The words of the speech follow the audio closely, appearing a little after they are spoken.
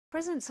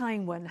President Tsai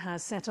Ing-wen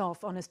has set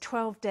off on a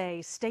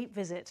 12-day state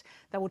visit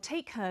that will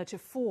take her to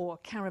 4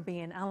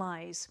 Caribbean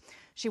allies.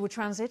 She will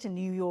transit in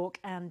New York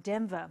and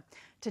Denver.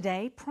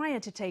 Today, prior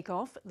to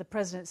takeoff, the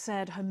president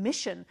said her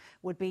mission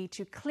would be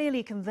to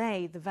clearly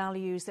convey the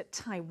values that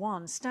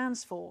Taiwan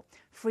stands for: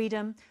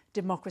 freedom,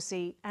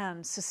 democracy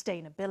and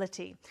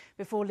sustainability.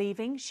 Before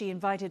leaving, she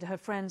invited her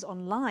friends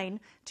online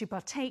to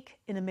partake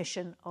in a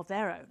mission of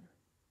their own.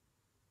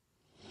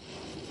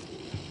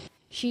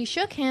 She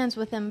shook hands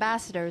with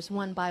ambassadors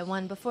one by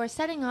one before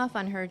setting off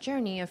on her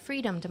journey of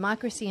freedom,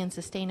 democracy, and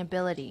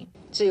sustainability.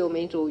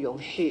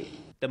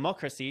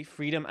 Democracy,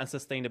 freedom, and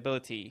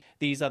sustainability.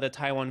 These are the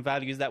Taiwan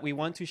values that we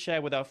want to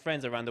share with our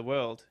friends around the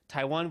world.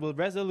 Taiwan will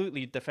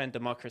resolutely defend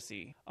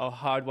democracy. Our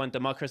hard-won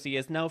democracy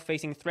is now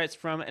facing threats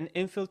from an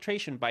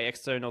infiltration by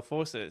external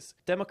forces.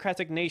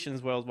 Democratic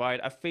nations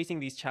worldwide are facing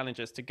these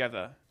challenges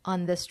together.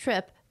 On this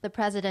trip, the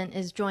president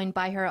is joined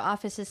by her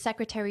office's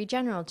Secretary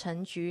General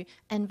Chen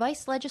and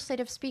Vice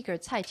Legislative Speaker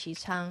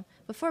Chi-chang.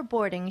 Before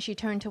boarding, she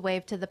turned to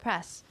wave to the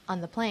press.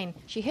 On the plane,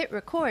 she hit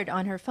record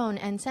on her phone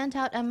and sent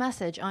out a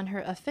message on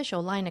her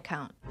official Line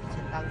account.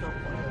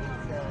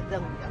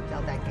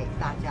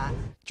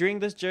 During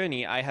this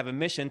journey, I have a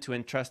mission to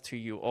entrust to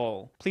you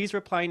all. Please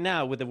reply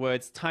now with the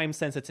words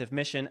time-sensitive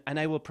mission and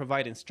I will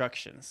provide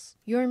instructions.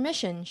 Your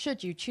mission,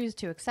 should you choose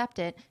to accept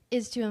it,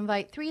 is to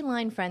invite 3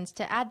 line friends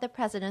to add the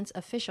president's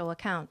official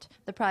account.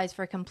 The prize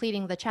for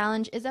completing the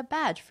challenge is a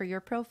badge for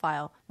your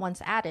profile.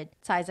 Once added,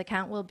 Tsai's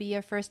account will be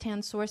a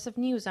first-hand source of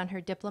news on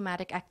her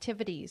diplomatic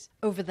activities.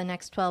 Over the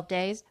next 12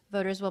 days,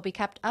 voters will be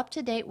kept up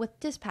to date with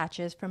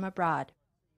dispatches from abroad.